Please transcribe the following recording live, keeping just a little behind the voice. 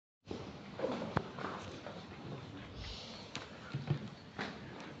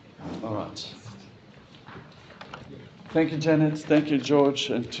All right. Thank you, Janet. Thank you, George,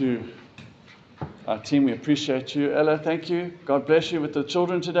 and to our team. We appreciate you. Ella, thank you. God bless you with the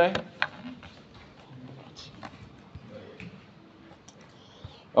children today.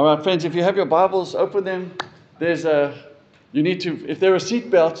 All right, friends, if you have your Bibles, open them. You need to, if there are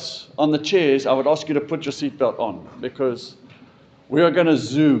seat belts on the chairs, I would ask you to put your seat belt on, because we are going to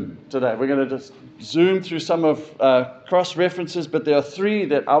zoom today. We're going to just zoom through some of cross references, but there are three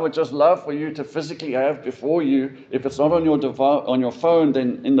that I would just love for you to physically have before you. If it's not on your phone,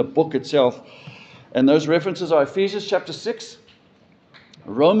 then in the book itself. And those references are Ephesians chapter 6,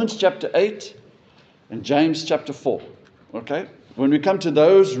 Romans chapter 8, and James chapter 4. Okay? When we come to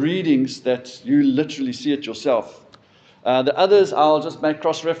those readings that you literally see it yourself. The others, I'll just make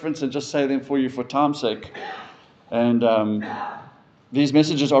cross-reference and just say them for you for time's sake. And these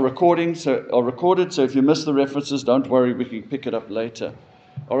messages are recorded, so if you miss the references, don't worry, we can pick it up later.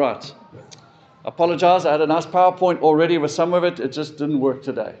 All right. Apologize, I had a nice PowerPoint already with some of it. It just didn't work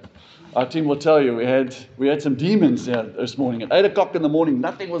today. Our team will tell you, we had some demons there this morning. At 8 o'clock in the morning,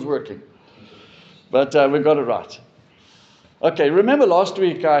 nothing was working. But we got it right. Okay, remember last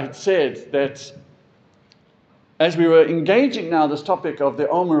week I had said that as we were engaging now this topic of the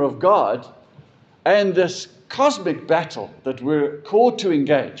armor of God and this cosmic battle that we're called to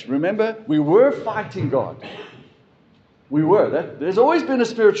engage. Remember, we were fighting God. We were. There's always been a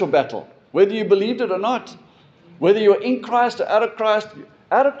spiritual battle, whether you believed it or not. Whether you're in Christ or out of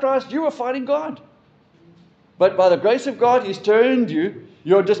Christ, you were fighting God. But by the grace of God, He's turned you.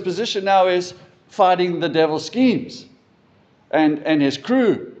 Your disposition now is fighting the devil's schemes and his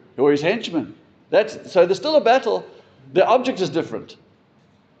crew or his henchmen. So there's still a battle. The object is different.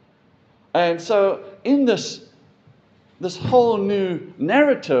 And so in this whole new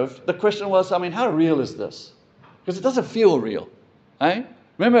narrative, the question was, how real is this? Because it doesn't feel real. Eh?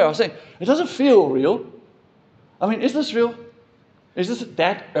 Remember I was saying, it doesn't feel real. Is this real? Is this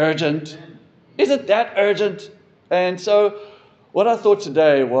that urgent? Is it that urgent? And so what I thought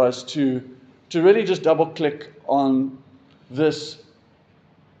today was to really just double click on this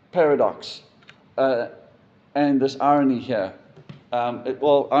paradox and this irony here.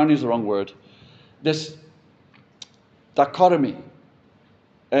 Irony is the wrong word. This dichotomy.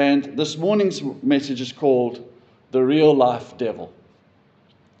 And this morning's message is called The Real Life Devil.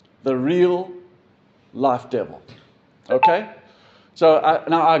 The Real Life Devil. Okay? So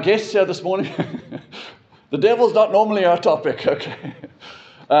now our guests here this morning, the devil's not normally our topic, okay?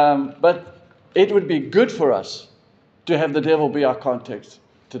 But it would be good for us to have the devil be our context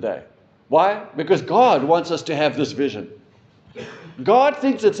today. Why? Because God wants us to have this vision. God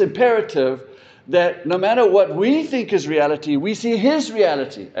thinks it's imperative that no matter what we think is reality, we see His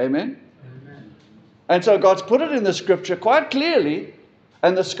reality. Amen? Amen. And so God's put it in the scripture quite clearly,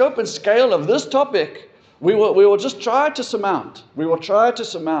 and the scope and scale of this topic, we will just try to surmount. We will try to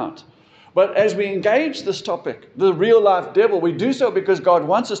surmount. But as we engage this topic, the real life devil, we do so because God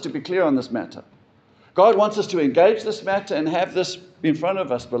wants us to be clear on this matter. God wants us to engage this matter and have this in front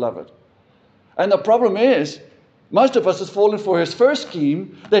of us, beloved. And the problem is, most of us has fallen for his first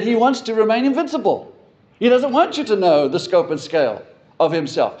scheme that he wants to remain invincible. He doesn't want you to know the scope and scale of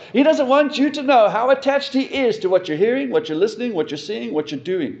himself. He doesn't want you to know how attached he is to what you're hearing, what you're listening, what you're seeing, what you're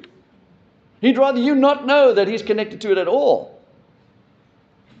doing. He'd rather you not know that he's connected to it at all.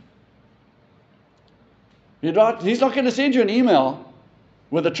 He's not going to send you an email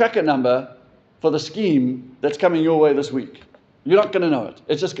with a tracker number for the scheme that's coming your way this week. You're not going to know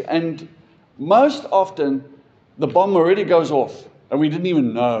it. And most often, the bomb already goes off, and we didn't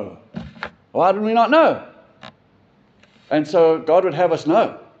even know. Why did we not know? And so God would have us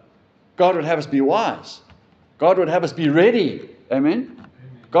know. God would have us be wise. God would have us be ready. Amen?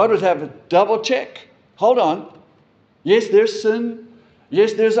 God would have a double check. Hold on. Yes, there's sin.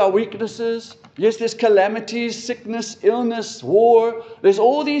 Yes, there's our weaknesses. Yes, there's calamities, sickness, illness, war. There's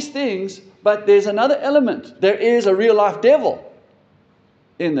all these things, but there's another element. There is a real life devil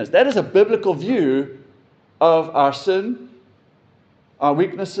in this. That is a biblical view of our sin, our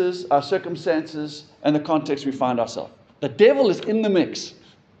weaknesses, our circumstances, and the context we find ourselves. The devil is in the mix.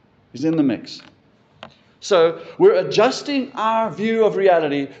 He's in the mix. So we're adjusting our view of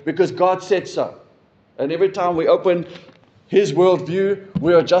reality because God said so. And every time we open His worldview,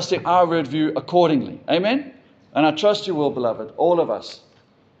 we're adjusting our worldview accordingly. Amen? And I trust you will, beloved, all of us.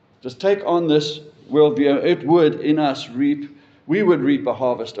 Just take on this worldview. It would, in us, we would reap a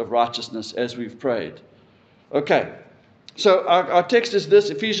harvest of righteousness as we've prayed. Okay, so our text is this,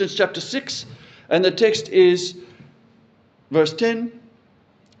 Ephesians chapter 6, and the text is verse 10.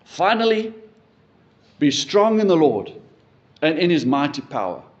 Finally, be strong in the Lord and in His mighty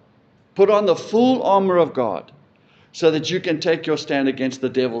power. Put on the full armor of God so that you can take your stand against the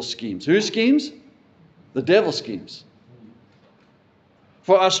devil's schemes. Whose schemes? The devil's schemes.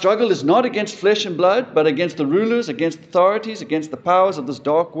 For our struggle is not against flesh and blood, but against the rulers, against authorities, against the powers of this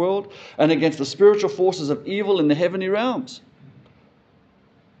dark world, and against the spiritual forces of evil in the heavenly realms.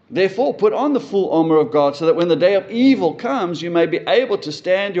 Therefore, put on the full armor of God so that when the day of evil comes, you may be able to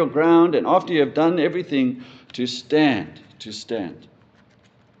stand your ground, and after you have done everything, to stand. To stand.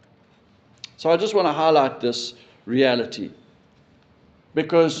 So I just want to highlight this reality,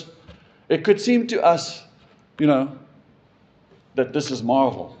 because it could seem to us, that this is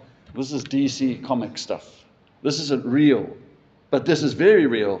Marvel. This is DC comic stuff. This isn't real. But this is very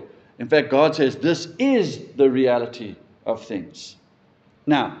real. In fact, God says this is the reality of things.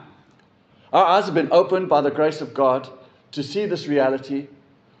 Now, our eyes have been opened by the grace of God to see this reality.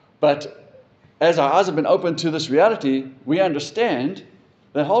 But as our eyes have been opened to this reality, we understand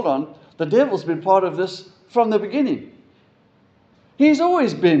that, hold on, the devil's been part of this from the beginning. He's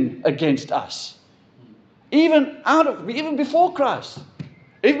always been against us. Even before Christ.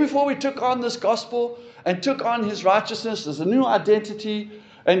 Even before we took on this gospel and took on his righteousness as a new identity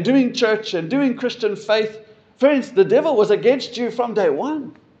and doing church and doing Christian faith. Friends, the devil was against you from day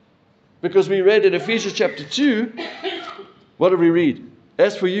one. Because we read in Ephesians chapter 2, what did we read?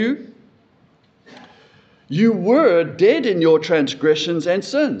 As for you, you were dead in your transgressions and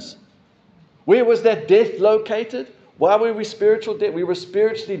sins. Where was that death located? Why were we spiritual dead? We were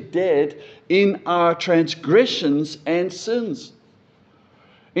spiritually dead in our transgressions and sins,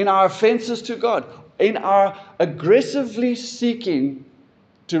 in our offenses to God, in our aggressively seeking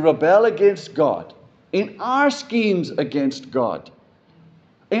to rebel against God, in our schemes against God,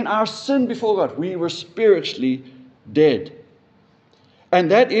 in our sin before God. We were spiritually dead. And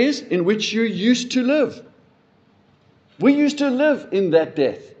that is in which you used to live. We used to live in that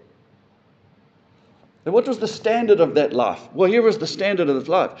death. And what was the standard of that life? Well, here was the standard of that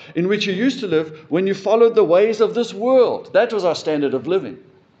life, in which you used to live when you followed the ways of this world. That was our standard of living.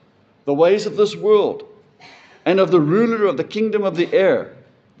 The ways of this world. And of the ruler of the kingdom of the air,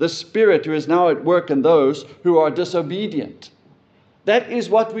 the spirit who is now at work in those who are disobedient. That is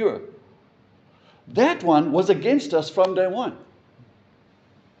what we were. That one was against us from day one.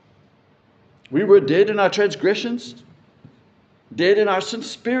 We were dead in our transgressions, dead in our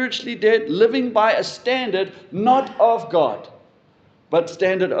sins, spiritually dead, living by a standard not of God, but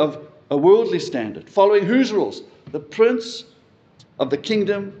standard of a worldly standard. Following whose rules? The prince of the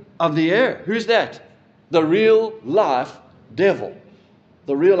kingdom of the air. Who's that? The real life devil.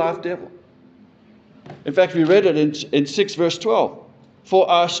 The real life devil. In fact, we read it in 6 verse 12. For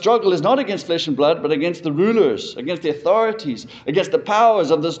our struggle is not against flesh and blood, but against the rulers, against the authorities, against the powers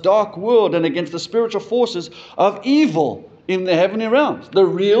of this dark world, and against the spiritual forces of evil in the heavenly realms. The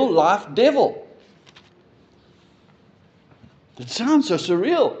real life devil. It sounds so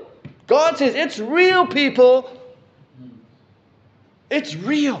surreal. God says it's real, people. It's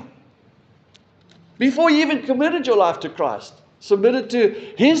real. Before you even committed your life to Christ, submitted to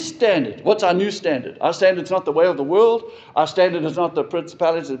his standard. What's our new standard? Our standard is not the way of the world. Our standard is not the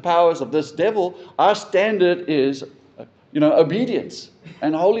principalities and powers of this devil. Our standard is, obedience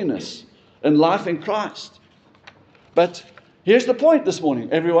and holiness and life in Christ. But here's the point this morning,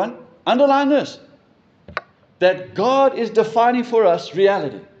 everyone. Underline this. That God is defining for us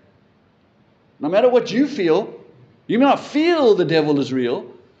reality. No matter what you feel, you may not feel the devil is real.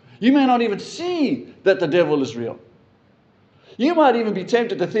 You may not even see that the devil is real. You might even be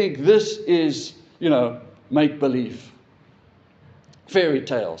tempted to think this is, make-believe, fairy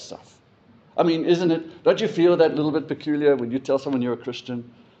tale stuff. I mean, don't you feel that a little bit peculiar when you tell someone you're a Christian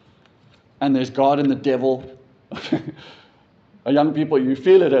and there's God and the devil? Young people, you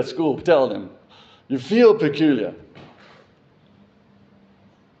feel it at school, tell them. You feel peculiar.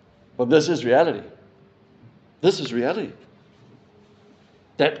 But this is reality. This is reality.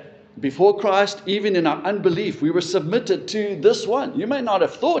 That before Christ, even in our unbelief, we were submitted to this one. You may not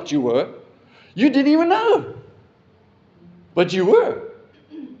have thought you were. You didn't even know. But you were.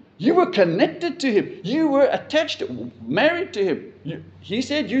 You were connected to him. You were attached, married to him. He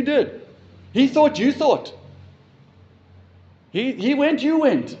said you did. He thought you thought. He went, you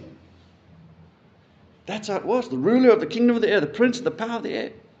went. That's how it was. The ruler of the kingdom of the air, the prince of the power of the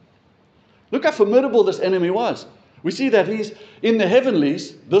air. Look how formidable this enemy was. We see that he's in the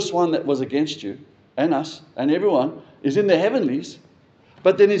heavenlies. This one that was against you and us and everyone is in the heavenlies.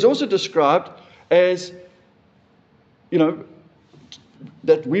 But then he's also described as,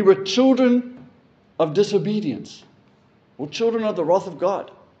 that we were children of disobedience or children of the wrath of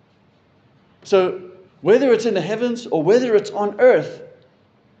God. So whether it's in the heavens or whether it's on earth,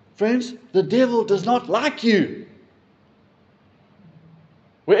 Friends, the devil does not like you.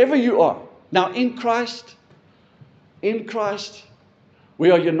 Wherever you are. Now in Christ,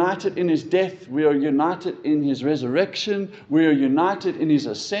 we are united in His death. We are united in His resurrection. We are united in His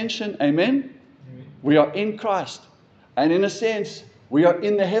ascension. Amen? We are in Christ. And in a sense, we are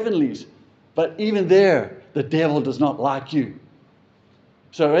in the heavenlies. But even there, the devil does not like you.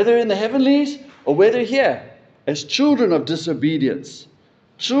 So whether in the heavenlies or whether here, as children of disobedience,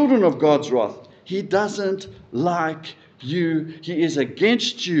 children of God's wrath, He doesn't like you. He is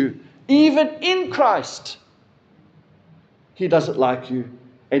against you. Even in Christ, He doesn't like you.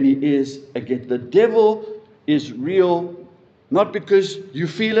 And He is against. The devil is real, not because you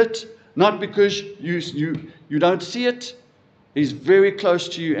feel it, not because you don't see it. He's very close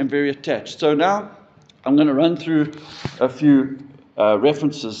to you and very attached. So now I'm going to run through a few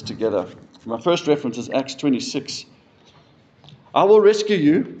references together. My first reference is Acts 26. I will rescue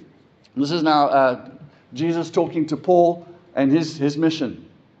you. This is now Jesus talking to Paul and his mission.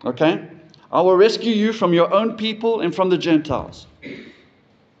 Okay? I will rescue you from your own people and from the Gentiles.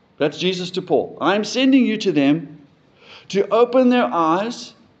 That's Jesus to Paul. I am sending you to them to open their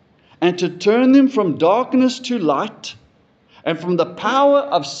eyes and to turn them from darkness to light and from the power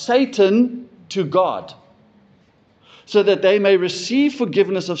of Satan to God, so that they may receive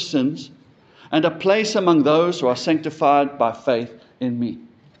forgiveness of sins and a place among those who are sanctified by faith in me.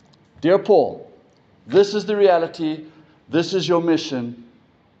 Dear Paul, this is the reality. This is your mission.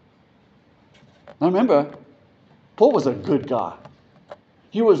 Now remember, Paul was a good guy.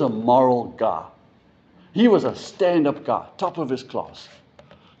 He was a moral guy. He was a stand-up guy, top of his class,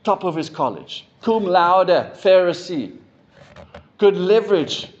 top of his college, cum laude, Pharisee, could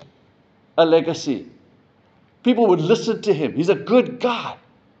leverage a legacy. People would listen to him. He's a good guy.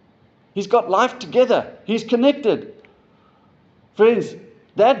 He's got life together. He's connected. Friends,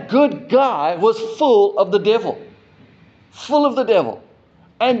 that good guy was full of the devil. Full of the devil.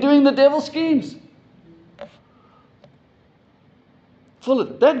 And doing the devil's schemes. Full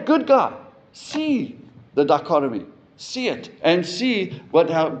of it. That good guy. See the dichotomy. See it. And see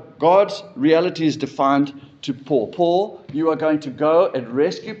how God's reality is defined to Paul. Paul, you are going to go and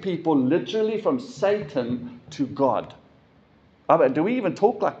rescue people literally from Satan to God. Do we even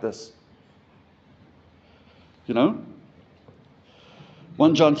talk like this? You know?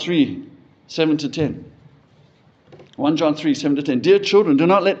 1 John 3, 7 to 10. 1 John 3, 7 to 10. Dear children, do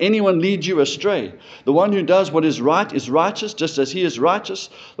not let anyone lead you astray. The one who does what is right is righteous, just as he is righteous.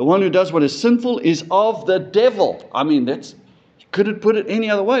 The one who does what is sinful is of the devil. Couldn't put it any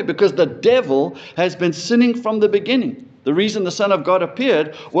other way, because the devil has been sinning from the beginning. The reason the Son of God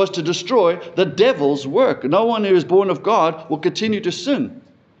appeared was to destroy the devil's work. No one who is born of God will continue to sin,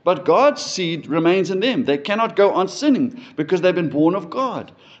 but God's seed remains in them. They cannot go on sinning because they've been born of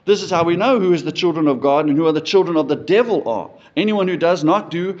God. This is how we know who is the children of God and who are the children of the devil are. Anyone who does not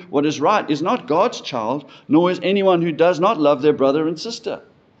do what is right is not God's child, nor is anyone who does not love their brother and sister.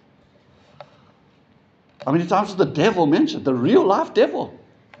 How many times is the devil mentioned? The real life devil.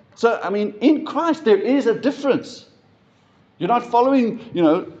 So, in Christ there is a difference. You're not following,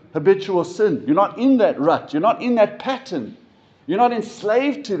 habitual sin. You're not in that rut. You're not in that pattern. You're not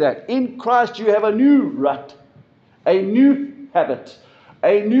enslaved to that. In Christ you have a new rut, a new habit,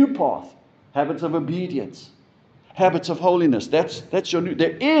 a new path, habits of obedience, habits of holiness. That's your new.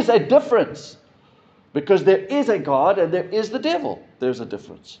 There is a difference, because there is a God and there is the devil. There's a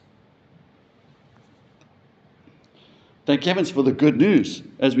difference. Thank heavens for the good news,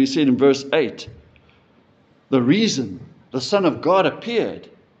 as we said in verse 8. The reason the Son of God appeared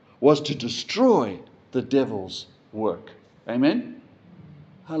was to destroy the devil's work. Amen?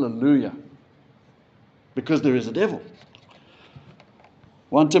 Hallelujah. Because there is a devil.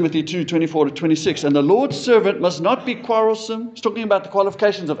 1 Timothy 2, 24 to 26. And the Lord's servant must not be quarrelsome. He's talking about the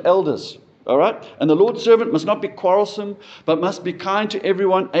qualifications of elders. All right? And the Lord's servant must not be quarrelsome, but must be kind to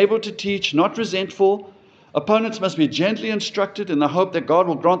everyone, able to teach, not resentful. Opponents must be gently instructed in the hope that God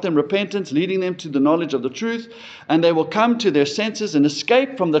will grant them repentance, leading them to the knowledge of the truth, and they will come to their senses and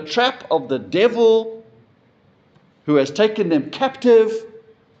escape from the trap of the devil, who has taken them captive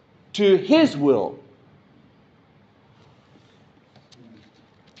to his will.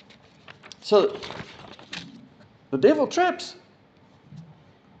 So, the devil traps.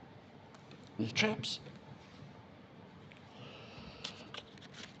 He traps.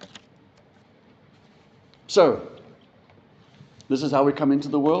 So, this is how we come into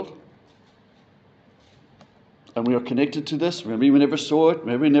the world. And we are connected to this. Maybe we never saw it.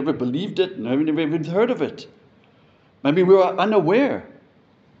 Maybe we never believed it. Maybe we never even heard of it. Maybe we were unaware.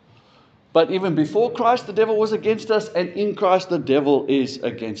 But even before Christ, the devil was against us, and in Christ, the devil is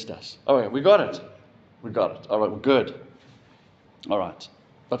against us. All right, we got it. We got it. All right, we're good. All right.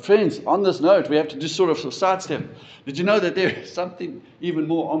 But friends, on this note, we have to just sort of sidestep. Did you know that there is something even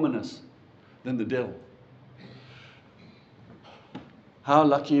more ominous than the devil? How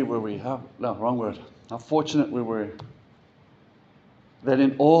lucky were we? Wrong word. How fortunate we were that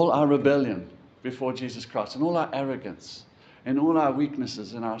in all our rebellion before Jesus Christ, and all our arrogance, and all our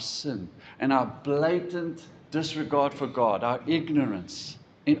weaknesses, and our sin, and our blatant disregard for God, our ignorance,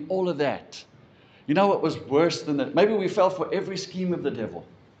 in all of that, you know what was worse than that? Maybe we fell for every scheme of the devil.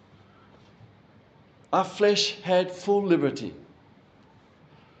 Our flesh had full liberty.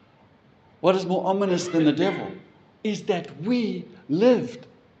 What is more ominous than the devil is that we lived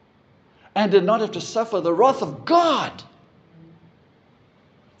and did not have to suffer the wrath of God.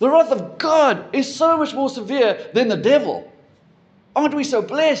 The wrath of God is so much more severe than the devil. Aren't we so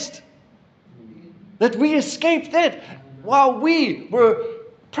blessed that we escaped that while we were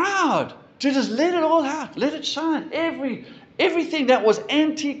proud to just let it all out, let it shine. Everything that was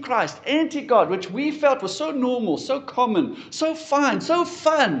anti-Christ, anti-God, which we felt was so normal, so common, so fine, so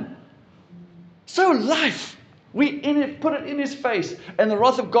fun, so life, we put it in His face, and the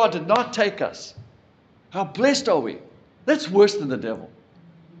wrath of God did not take us. How blessed are we? That's worse than the devil.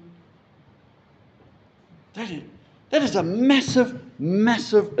 That is a massive,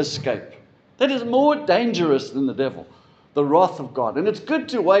 massive escape. That is more dangerous than the devil, the wrath of God. And it's good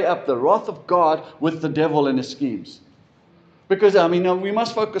to weigh up the wrath of God with the devil and his schemes. Because, we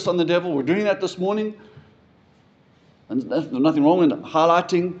must focus on the devil. We're doing that this morning. And there's nothing wrong with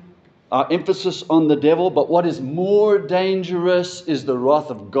highlighting our emphasis on the devil. But what is more dangerous is the wrath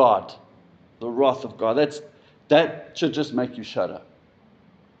of God. The wrath of God. That should just make you shudder.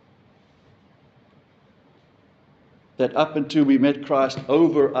 That up until we met Christ,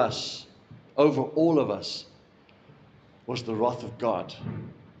 over us, over all of us, was the wrath of God.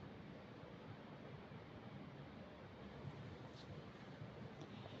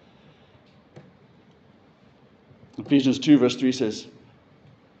 Ephesians 2 verse 3 says,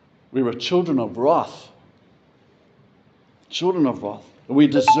 we were children of wrath. Children of wrath. We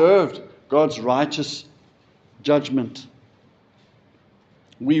deserved God's righteous judgment.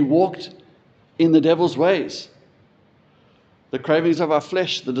 We walked in the devil's ways. The cravings of our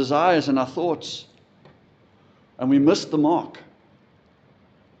flesh, the desires and our thoughts. And we missed the mark.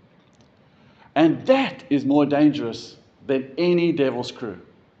 And that is more dangerous than any devil's crew.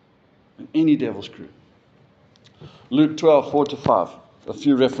 Than any devil's crew. Luke 12, 4-5. A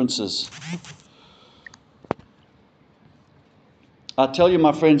few references. I tell you,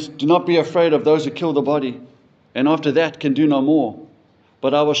 my friends, do not be afraid of those who kill the body, and after that can do no more.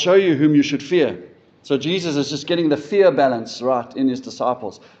 But I will show you whom you should fear. So Jesus is just getting the fear balance right in His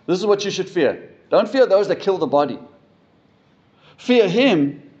disciples. This is what you should fear. Don't fear those that kill the body. Fear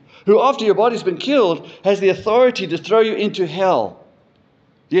Him who, after your body's been killed, has the authority to throw you into hell.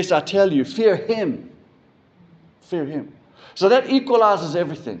 Yes, I tell you, fear Him. Fear Him. So that equalizes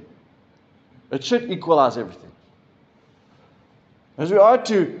everything. It should equalize everything. As we are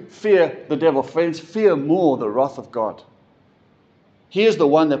to fear the devil, friends, fear more the wrath of God. He is the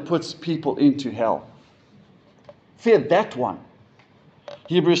one that puts people into hell. Fear that one.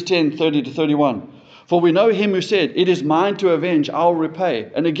 Hebrews 10, 30-31. For we know Him who said, it is mine to avenge, I'll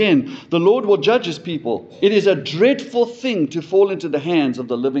repay. And again, the Lord will judge His people. It is a dreadful thing to fall into the hands of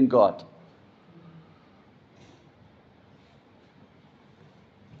the living God.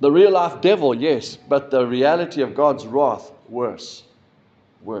 The real life devil, yes, but the reality of God's wrath, worse.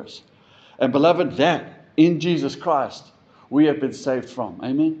 Worse. And beloved, that in Jesus Christ we have been saved from.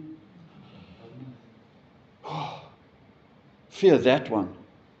 Amen? Fear that one.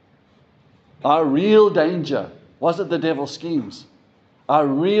 Our real danger wasn't the devil's schemes. Our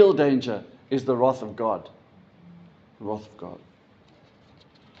real danger is the wrath of God. The wrath of God.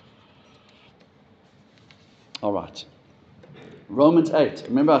 All right. Romans 8.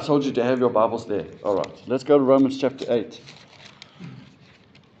 Remember I told you to have your Bibles there. All right. Let's go to Romans chapter 8.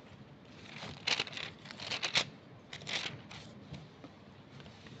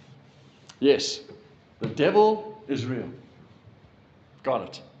 Yes, the devil is real. Got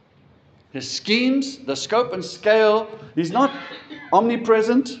it. His schemes, the scope and scale, he's not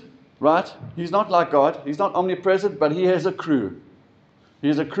omnipresent, right? He's not like God. He's not omnipresent, but he has a crew. He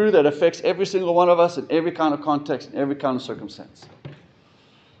has a crew that affects every single one of us in every kind of context, in every kind of circumstance.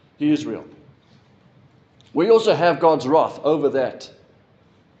 He is real. We also have God's wrath over that.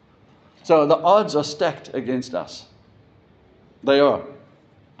 So the odds are stacked against us. They are.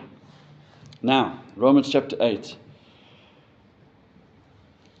 Now, Romans chapter 8.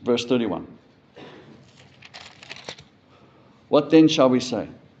 Verse 31. What then shall we say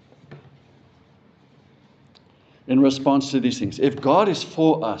in response to these things? If God is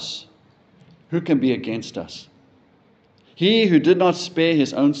for us, who can be against us? He who did not spare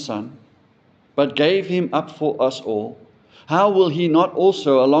his own son, but gave him up for us all, how will he not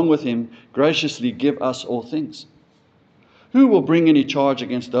also, along with him, graciously give us all things? Who will bring any charge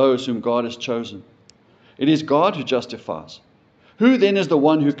against those whom God has chosen? It is God who justifies. Who then is the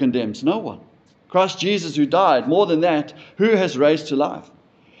one who condemns? No one. Christ Jesus, who died, more than that, who has raised to life,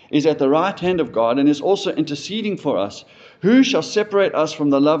 is at the right hand of God and is also interceding for us. Who shall separate us from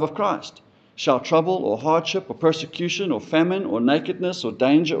the love of Christ? Shall trouble or hardship or persecution or famine or nakedness or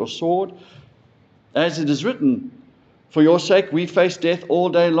danger or sword? As it is written, for your sake we face death all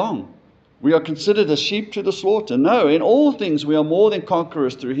day long. We are considered as sheep to the slaughter. No, in all things we are more than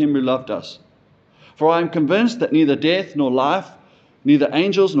conquerors through him who loved us. For I am convinced that neither death nor life, neither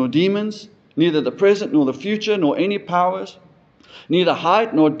angels nor demons, neither the present nor the future, nor any powers, neither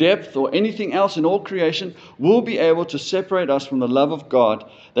height nor depth or anything else in all creation will be able to separate us from the love of God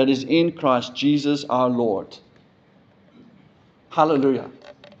that is in Christ Jesus our Lord. Hallelujah.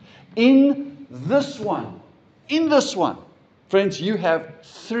 In this one, friends, you have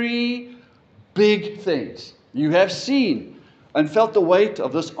three big things. You have seen and felt the weight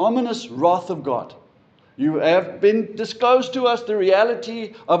of this ominous wrath of God. You have been disclosed to us the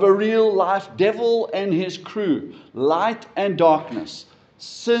reality of a real life devil and his crew, light and darkness,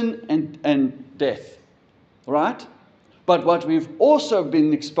 sin and death, right? But what we've also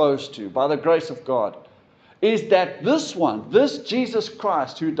been exposed to by the grace of God is that this Jesus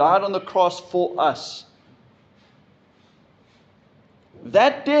Christ who died on the cross for us,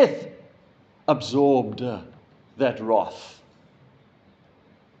 that death absorbed that wrath.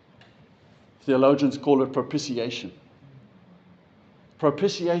 Theologians call it propitiation.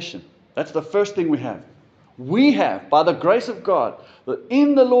 Propitiation. That's the first thing we have. We have, by the grace of God,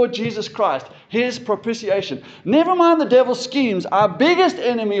 in the Lord Jesus Christ, his propitiation. Never mind the devil's schemes. Our biggest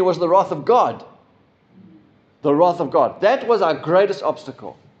enemy was the wrath of God. The wrath of God. That was our greatest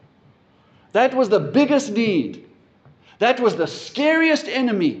obstacle. That was the biggest need. That was the scariest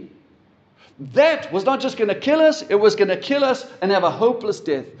enemy. That was not just going to kill us, it was going to kill us and have a hopeless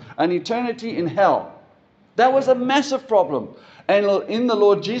death, an eternity in hell. That was a massive problem. And in the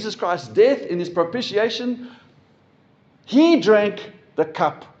Lord Jesus Christ's death, in his propitiation, he drank the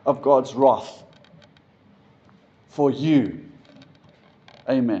cup of God's wrath for you.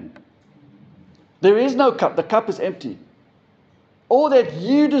 Amen. There is no cup. The cup is empty. All that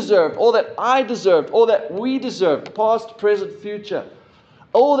you deserved, all that I deserved, all that we deserved, past, present, future,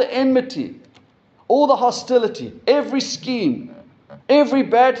 all the enmity, all the hostility, every scheme, every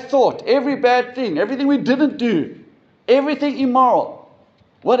bad thought, every bad thing, everything we didn't do, everything immoral,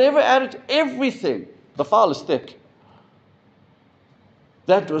 whatever added, everything. The file is thick.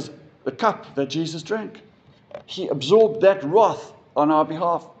 That was the cup that Jesus drank. He absorbed that wrath on our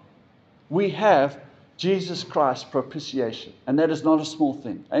behalf. We have Jesus Christ's propitiation, and that is not a small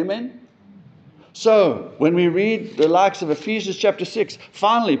thing. Amen? So, when we read the likes of Ephesians chapter 6,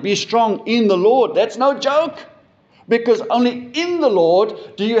 finally, be strong in the Lord. That's no joke, because only in the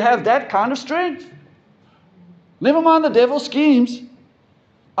Lord do you have that kind of strength. Never mind the devil's schemes.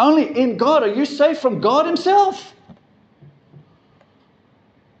 Only in God are you safe from God himself.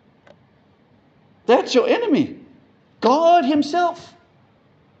 That's your enemy. God himself.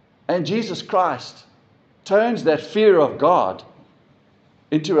 And Jesus Christ turns that fear of God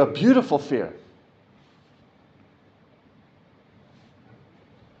into a beautiful fear.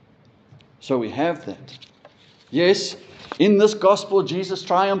 So we have that. Yes, in this gospel, Jesus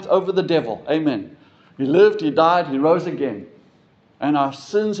triumphed over the devil. Amen. He lived, he died, he rose again. And our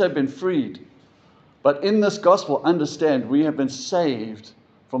sins have been freed. But in this gospel, understand, we have been saved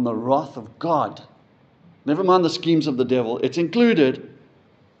from the wrath of God. Never mind the schemes of the devil. It's included.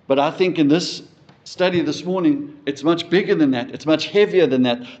 But I think in this study this morning, it's much bigger than that. It's much heavier than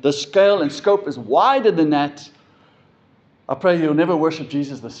that. The scale and scope is wider than that. I pray you'll never worship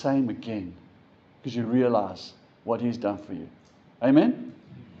Jesus the same again, because you realize what he's done for you. Amen?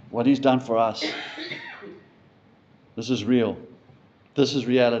 What he's done for us. This is real. This is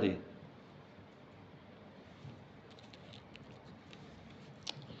reality.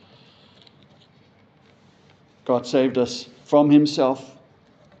 God saved us from himself,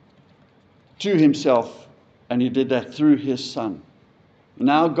 to himself, and he did that through his Son.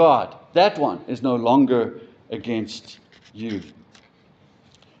 Now God, that one, is no longer against you.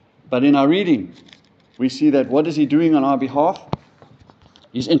 But in our reading, we see that what is he doing on our behalf?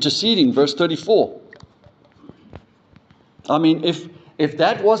 He's interceding, verse 34. I mean, if if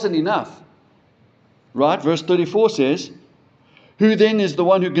that wasn't enough, right? Verse 34 says, who then is the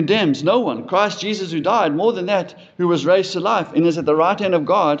one who condemns? No one. Christ Jesus, who died, more than that, who was raised to life and is at the right hand of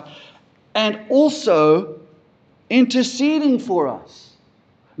God, and also interceding for us.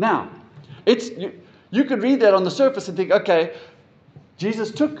 Now, you could read that on the surface and think, okay,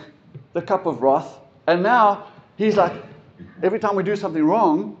 Jesus took the cup of wrath, and now he's like, every time we do something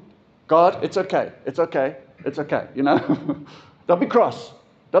wrong, God, it's okay, it's okay, it's okay, you know. Don't be cross,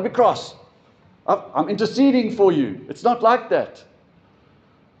 don't be cross. I'm interceding for you. It's not like that.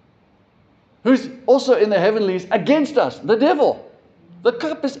 Who's also in the heavenlies against us? The devil. The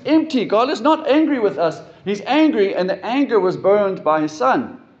cup is empty. God is not angry with us. He's angry, and the anger was burned by his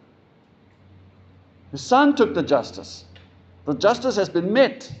Son. His Son took the justice. The justice has been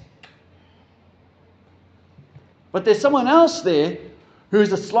met. But there's someone else there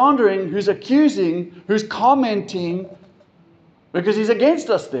who's slandering, who's accusing, who's commenting, because he's against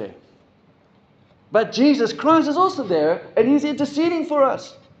us there. But Jesus Christ is also there, and he's interceding for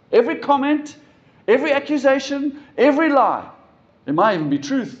us. Every comment, every accusation, every lie, it might even be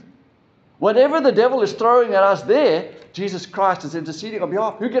truth. Whatever the devil is throwing at us there, Jesus Christ is interceding on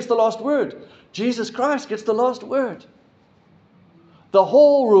behalf. Who gets the last word? Jesus Christ gets the last word. The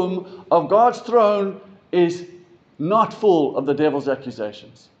whole room of God's throne is not full of the devil's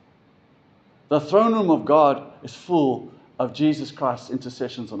accusations. The throne room of God is full of Jesus Christ's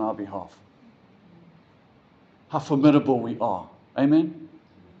intercessions on our behalf. How formidable we are. Amen?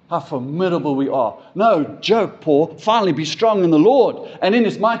 How formidable we are. No joke, Paul. Finally be strong in the Lord and in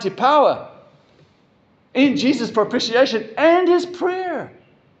his mighty power. In Jesus' propitiation and his prayer.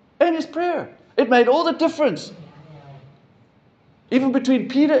 And his prayer. It made all the difference. Even between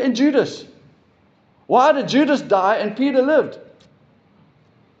Peter and Judas. Why did Judas die and Peter lived?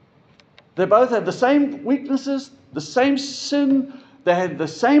 They both had the same weaknesses, the same sin. They had the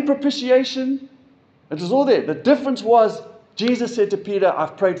same propitiation. It was all there. The difference was Jesus said to Peter,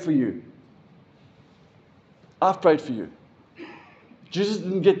 I've prayed for you. I've prayed for you. Jesus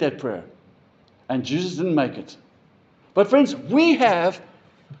didn't get that prayer. And Jesus didn't make it. But friends, we have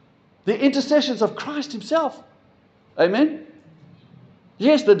the intercessions of Christ himself. Amen?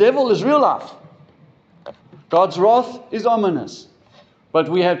 Yes, the devil is real life. God's wrath is ominous. But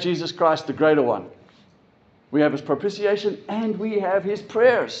we have Jesus Christ, the greater one. We have his propitiation and we have his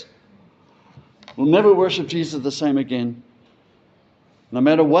prayers. We'll never worship Jesus the same again. No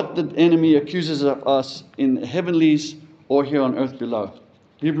matter what the enemy accuses of us in the heavenlies or here on earth below.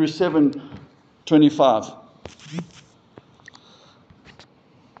 Hebrews 7:25.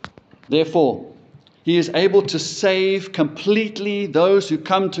 Therefore, he is able to save completely those who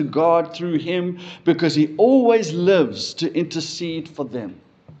come to God through him, because he always lives to intercede for them.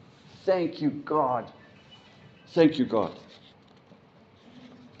 Thank you, God. Thank you, God.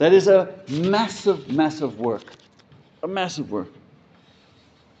 That is a massive, massive work. A massive work.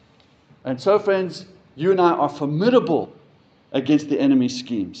 And so, friends, you and I are formidable against the enemy's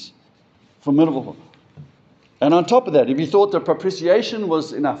schemes. Formidable. And on top of that, if you thought the propitiation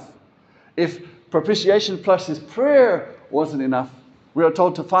was enough, if propitiation plus his prayer wasn't enough, we are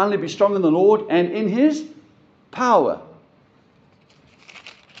told to finally be strong in the Lord and in his power.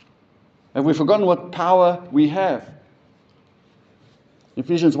 Have we forgotten what power we have?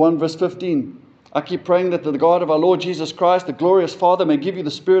 Ephesians 1 verse 15. I keep praying that the God of our Lord Jesus Christ, the glorious Father, may give you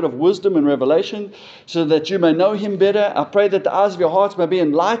the spirit of wisdom and revelation, so that you may know him better. I pray that the eyes of your hearts may be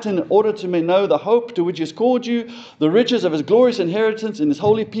enlightened, in order to may know the hope to which he has called you, the riches of his glorious inheritance in his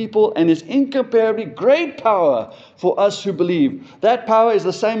holy people, and his incomparably great power for us who believe. That power is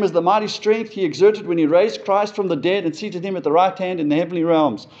the same as the mighty strength he exerted when he raised Christ from the dead and seated him at the right hand in the heavenly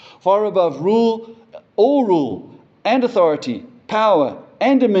realms, far above all rule and authority, power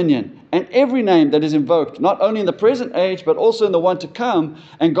and dominion, and every name that is invoked, not only in the present age, but also in the one to come.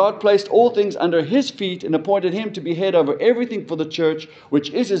 And God placed all things under his feet and appointed him to be head over everything for the church, which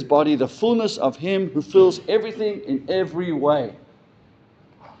is his body, the fullness of him who fills everything in every way.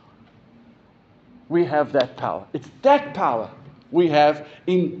 We have that power. It's that power we have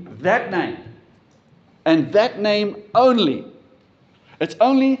in that name. And that name only. It's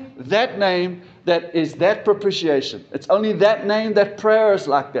only that name that is that propitiation. It's only that name that prayer is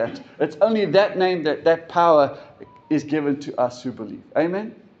like that. It's only that name that that power is given to us who believe.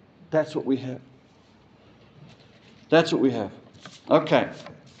 Amen? That's what we have. That's what we have. Okay.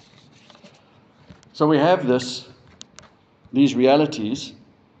 So we have these realities.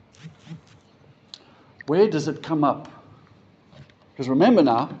 Where does it come up? Because remember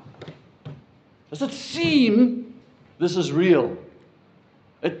now, does it seem this is real?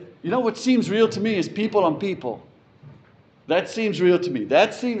 You know what seems real to me is people on people. That seems real to me.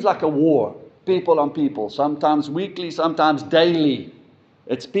 That seems like a war. People on people. Sometimes weekly, sometimes daily.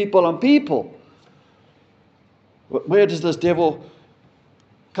 It's people on people. Where does this devil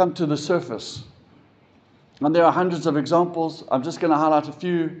come to the surface? And there are hundreds of examples. I'm just going to highlight a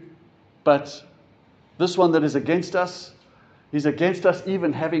few. But this one that is against us, he's against us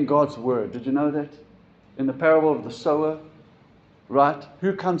even having God's word. Did you know that? In the parable of the sower, right?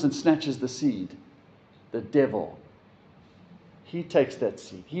 Who comes and snatches the seed? The devil. He takes that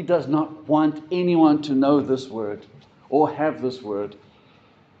seed. He does not want anyone to know this word or have this word.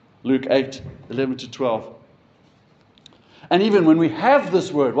 Luke 8:11-12. And even when we have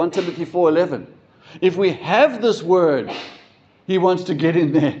this word, 1 Timothy 4:11, if we have this word, he wants to get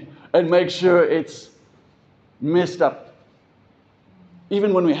in there and make sure it's messed up.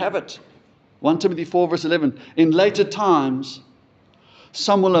 Even when we have it. 1 Timothy 4 verse 11. In later times,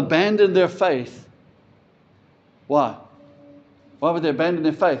 some will abandon their faith. Why? Why would they abandon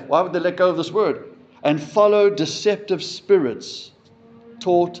their faith? Why would they let go of this word? And follow deceptive spirits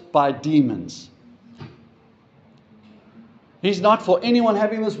taught by demons. He's not for anyone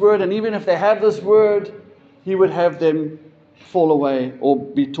having this word, and even if they have this word, he would have them fall away or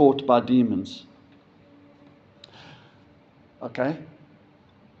be taught by demons. Okay?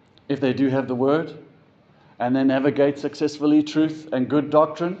 If they do have the word, and they navigate successfully truth and good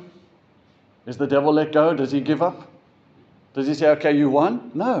doctrine, is the devil let go? Does he give up? Does he say, okay, you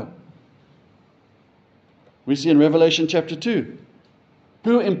won? No. We see in Revelation chapter 2,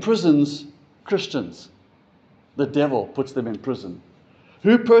 who imprisons Christians? The devil puts them in prison.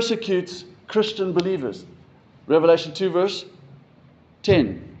 Who persecutes Christian believers? Revelation 2 verse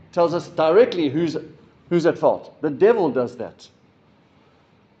 10 tells us directly who's at fault. The devil does that.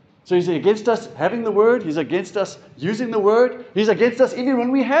 So he's against us having the word. He's against us using the word. He's against us even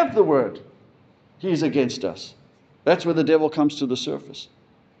when we have the word. He's against us. That's where the devil comes to the surface.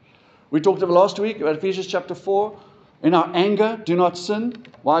 We talked about last week about Ephesians chapter 4. In our anger, do not sin.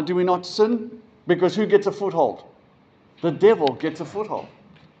 Why do we not sin? Because who gets a foothold? The devil gets a foothold.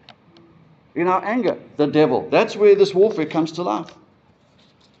 In our anger, the devil. That's where this warfare comes to life.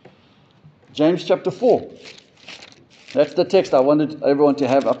 James chapter 4. That's the text I wanted everyone to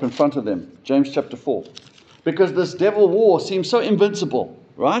have up in front of them. James chapter 4. Because this devil war seems so invincible,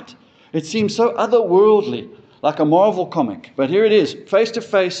 right? It seems so otherworldly, like a Marvel comic. But here it is, face to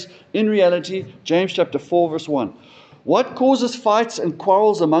face, in reality, James chapter 4 verse 1. What causes fights and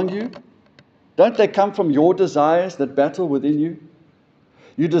quarrels among you? Don't they come from your desires that battle within you?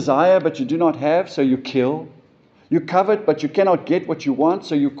 You desire, but you do not have, so you kill. You covet, but you cannot get what you want,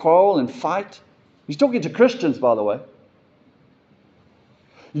 so you quarrel and fight. He's talking to Christians, by the way.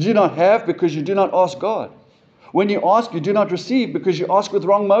 You do not have because you do not ask God. When you ask, you do not receive because you ask with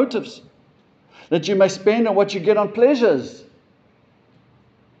wrong motives, that you may spend on what you get on pleasures.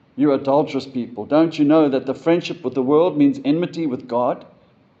 You adulterous people, don't you know that the friendship with the world means enmity with God?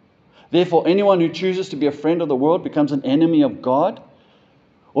 Therefore, anyone who chooses to be a friend of the world becomes an enemy of God?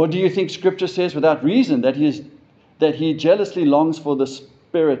 Or do you think Scripture says without reason that he jealously longs for the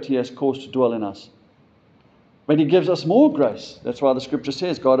Spirit he has caused to dwell in us? But he gives us more grace. That's why the Scripture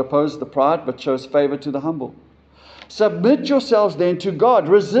says, God opposes the proud but shows favor to the humble. Submit yourselves then to God.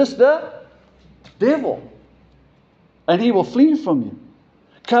 Resist the devil, and he will flee from you.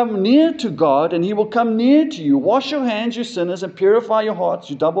 Come near to God, and he will come near to you. Wash your hands, you sinners, and purify your hearts,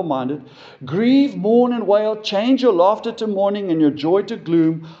 you double-minded. Grieve, mourn, and wail. Change your laughter to mourning and your joy to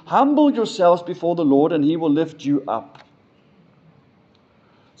gloom. Humble yourselves before the Lord, and he will lift you up.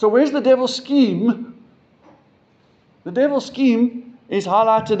 So where's the devil's scheme? The devil's scheme is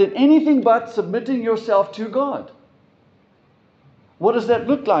highlighted in anything but submitting yourself to God. What does that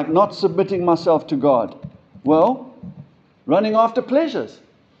look like, not submitting myself to God? Well, running after pleasures.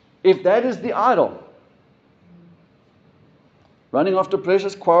 If that is the idol. Running after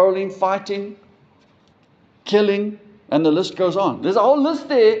pleasures, quarreling, fighting, killing, and the list goes on. There's a whole list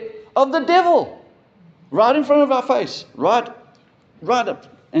there of the devil. Right in front of our face. Right up,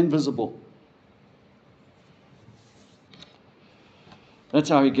 invisible. That's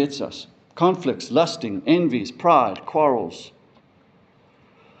how he gets us. Conflicts, lusting, envies, pride, quarrels.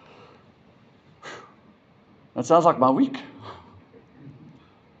 That sounds like my week.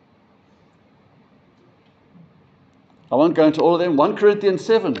 I won't go into all of them. 1 Corinthians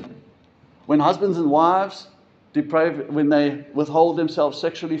 7. When husbands and wives deprave, when they withhold themselves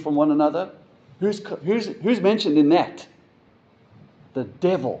sexually from one another, who's mentioned in that? The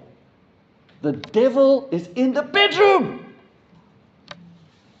devil. The devil is in the bedroom.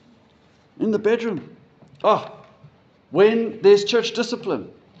 In the bedroom. When there's church discipline,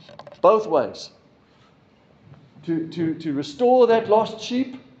 both ways. to restore that lost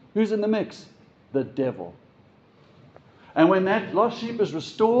sheep, who's in the mix? The devil. And when that lost sheep is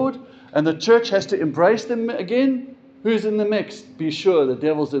restored and the church has to embrace them again, who's in the mix? Be sure the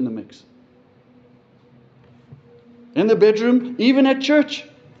devil's in the mix. In the bedroom, even at church.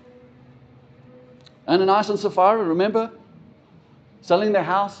 Ananias and Sapphira, remember? Selling their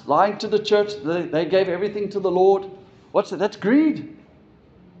house, lying to the church. They gave everything to the Lord. What's that? That's greed.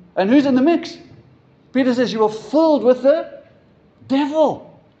 And who's in the mix? Peter says you are filled with the devil.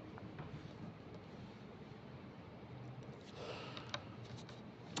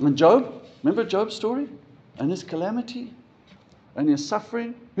 And Job, remember Job's story? And his calamity and his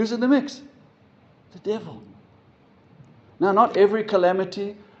suffering. Who's in the mix? The devil. Now, not every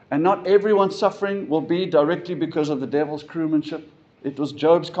calamity and not everyone's suffering will be directly because of the devil's crewmanship. It was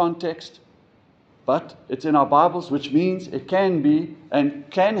Job's context. But it's in our Bibles, which means it can be and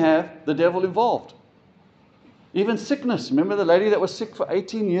can have the devil involved. Even sickness. Remember the lady that was sick for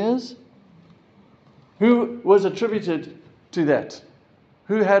 18 years? Who was attributed to that?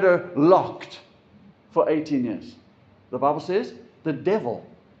 Who had her locked for 18 years? The Bible says the devil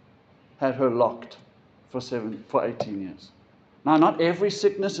had her locked for 18 years. Now, not every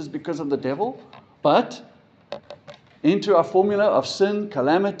sickness is because of the devil, but into our formula of sin,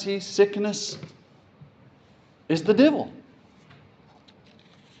 calamity, sickness is the devil.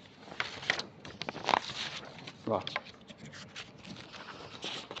 Right.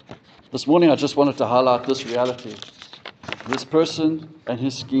 This morning I just wanted to highlight this reality. This person and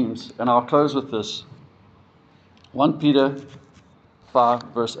his schemes. And I'll close with this. 1 Peter 5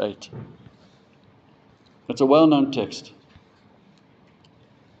 verse 8. It's a well-known text.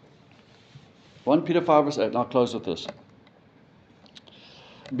 1 Peter 5 verse 8. And I'll close with this.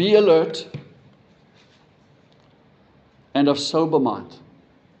 Be alert and of sober mind.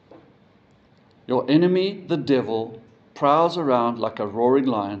 Your enemy, the devil, prowls around like a roaring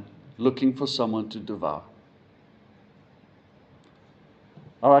lion looking for someone to devour.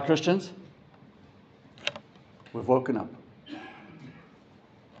 All right, Christians, we've woken up.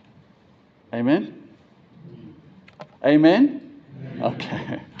 Amen? Amen?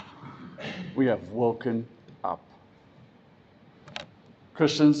 Okay. We have woken up.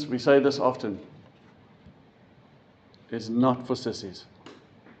 Christians, we say this often, is not for sissies.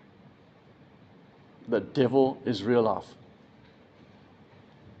 The devil is real life.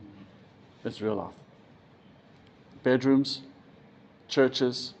 It's real life. Bedrooms,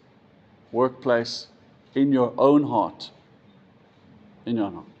 churches, workplace, in your own heart. In your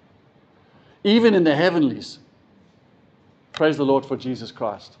own heart. Even in the heavenlies. Praise the Lord for Jesus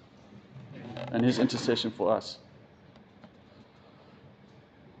Christ and his intercession for us.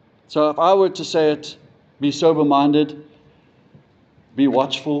 So if I were to say it, be sober-minded, be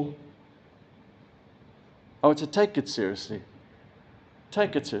watchful, I would say take it seriously.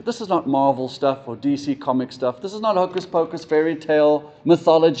 Take it seriously. This is not Marvel stuff or DC comic stuff. This is not hocus pocus, fairy tale,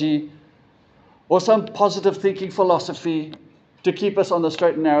 mythology, or some positive thinking philosophy to keep us on the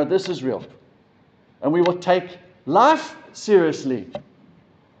straight and narrow. This is real. And we will take life seriously.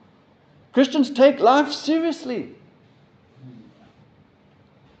 Christians take life seriously.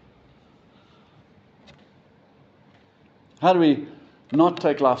 How do we not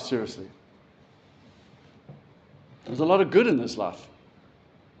take life seriously? There's a lot of good in this life.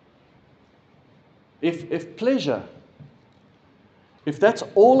 If pleasure, if that's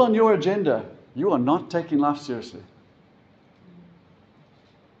all on your agenda, you are not taking life seriously.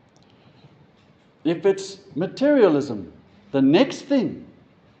 If it's materialism, the next thing,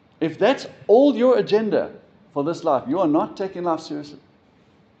 if that's all your agenda for this life, you are not taking life seriously.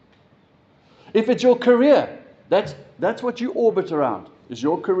 If it's your career, that's what you orbit around, is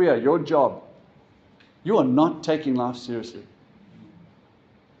your career, your job. You are not taking life seriously.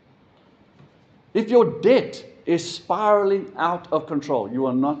 If your debt is spiraling out of control, you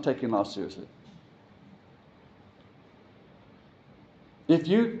are not taking life seriously. If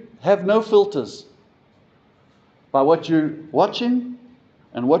you have no filters by what you're watching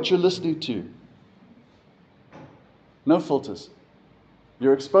and what you're listening to, no filters,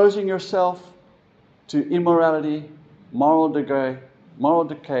 you're exposing yourself to immorality, moral decay,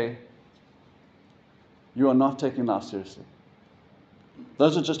 you are not taking life seriously.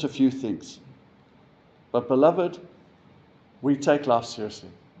 Those are just a few things. But beloved, we take life seriously.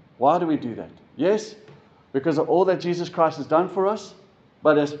 Why do we do that? Yes, because of all that Jesus Christ has done for us,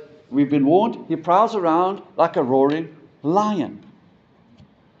 but as we've been warned, he prowls around like a roaring lion.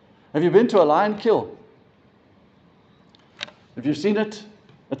 Have you been to a lion kill? If you've seen it,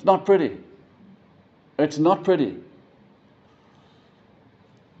 it's not pretty. It's not pretty.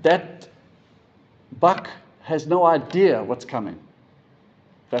 That buck has no idea what's coming.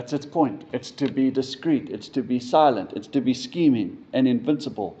 That's its point. It's to be discreet. It's to be silent. It's to be scheming and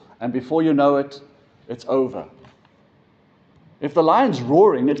invincible. And before you know it, it's over. If the lion's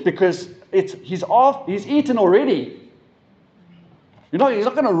roaring, it's because he's eaten already. He's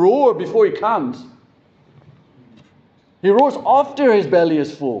not going to roar before he comes. He roars after his belly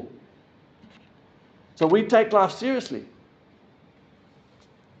is full. So we take life seriously.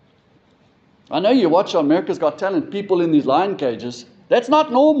 I know you watch on America's Got Talent, people in these lion cages. That's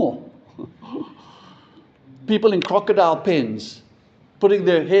not normal. People in crocodile pens, putting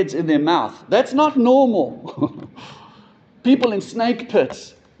their heads in their mouth. That's not normal. People in snake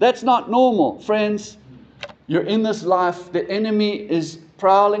pits. That's not normal. Friends, you're in this life. The enemy is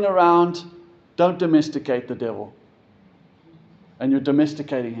prowling around. Don't domesticate the devil. And you're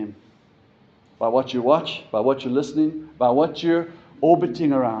domesticating him by what you watch, by what you're listening, by what you're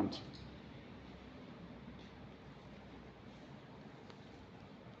orbiting around.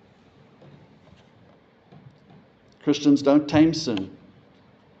 Christians, don't tame sin.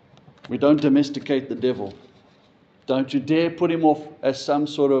 We don't domesticate the devil. Don't you dare put him off as some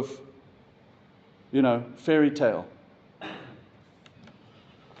sort of, fairy tale.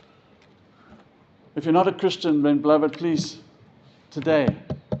 If you're not a Christian, then beloved, please, today,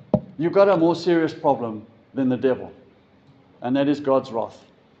 you've got a more serious problem than the devil. And that is God's wrath.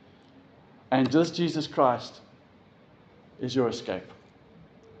 And just Jesus Christ is your escape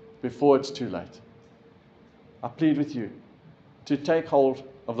before it's too late. I plead with you to take hold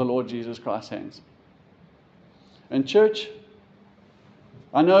of the Lord Jesus Christ's hands. And church,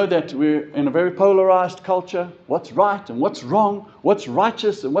 I know that we're in a very polarized culture. What's right and what's wrong? What's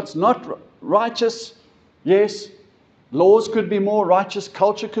righteous and what's not righteous? Yes, laws could be more righteous.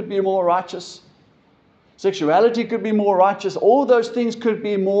 Culture could be more righteous. Sexuality could be more righteous. All those things could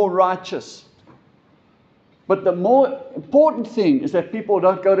be more righteous. But the more important thing is that people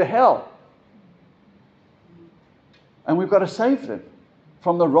don't go to hell. And we've got to save them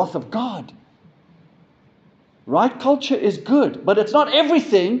from the wrath of God. Right culture is good, but it's not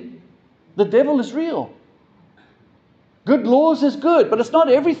everything. The devil is real. Good laws is good, but it's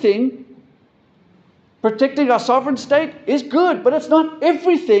not everything. Protecting our sovereign state is good, but it's not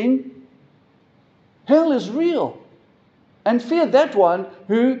everything. Hell is real. And fear that one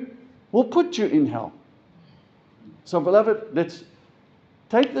who will put you in hell. So, beloved, let's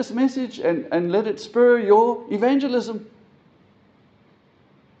take this message and let it spur your evangelism.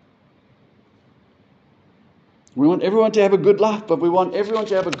 We want everyone to have a good life, but we want everyone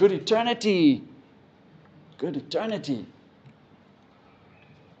to have a good eternity. Good eternity.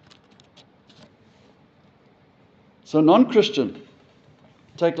 So non-Christian,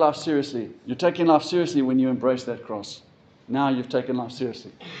 take life seriously. You're taking life seriously when you embrace that cross. Now you've taken life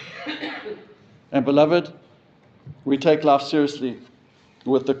seriously. And beloved, we take life seriously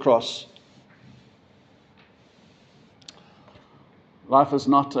with the cross. Life is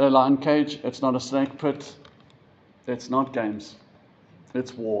not a lion cage. It's not a snake pit. It's not games.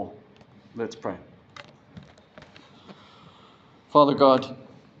 It's war. Let's pray. Father God,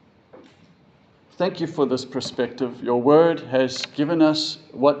 thank you for this perspective. Your word has given us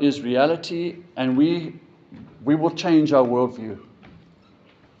what is reality, and we will change our worldview.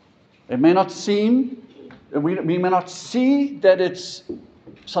 It may not seem, we may not see that it's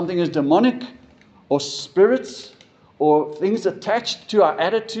something is demonic or spirits or things attached to our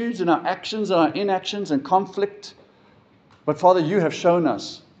attitudes and our actions and our inactions and conflict. But Father, you have shown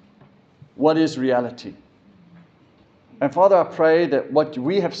us what is reality. And Father, I pray that what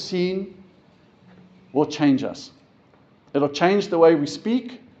we have seen will change us. It'll change the way we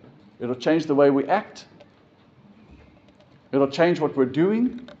speak. It'll change the way we act. It'll change what we're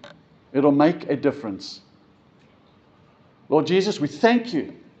doing. It'll make a difference. Lord Jesus, we thank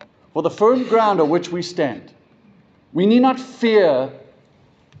you for the firm ground on which we stand. We need not fear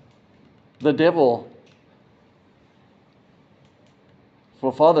the devil.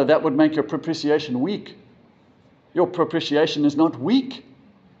 For Father, that would make your propitiation weak. Your propitiation is not weak.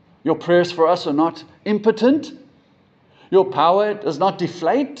 Your prayers for us are not impotent. Your power does not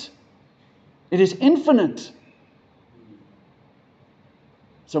deflate. It is infinite.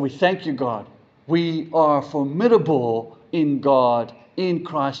 So we thank you, God. We are formidable in God, in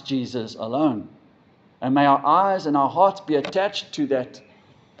Christ Jesus alone. And may our eyes and our hearts be attached to that,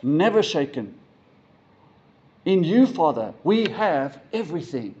 never shaken. In you, Father, we have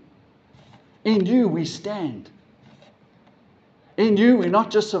everything. In you we stand. In you we're not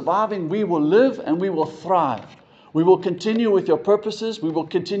just surviving, we will live and we will thrive. We will continue with your purposes. We will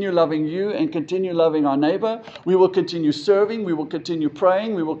continue loving you and continue loving our neighbor. We will continue serving. We will continue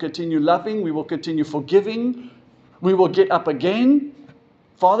praying. We will continue loving. We will continue forgiving. We will get up again,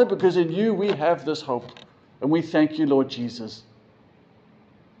 Father, because in you we have this hope. And we thank you, Lord Jesus.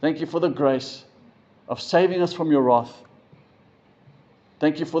 Thank you for the grace of saving us from your wrath.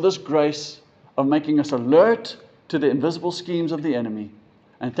 Thank you for this grace of making us alert to the invisible schemes of the enemy.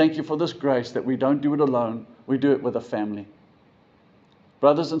 And thank you for this grace that we don't do it alone. We do it with a family.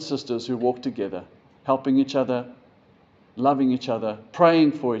 Brothers and sisters who walk together, helping each other, loving each other,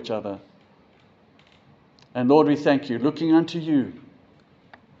 praying for each other. And Lord, we thank you, looking unto you,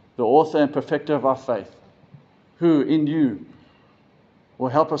 the author and perfecter of our faith, who in you will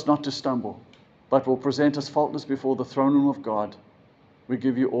help us not to stumble, but will present us faultless before the throne room of God. We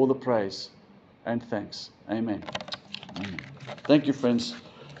give you all the praise and thanks. Amen. Amen. Thank you, friends.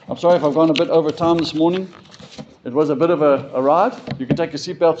 I'm sorry if I've gone a bit over time this morning. It was a bit of a ride. You can take your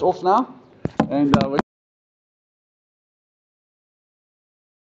seatbelts off now. And we're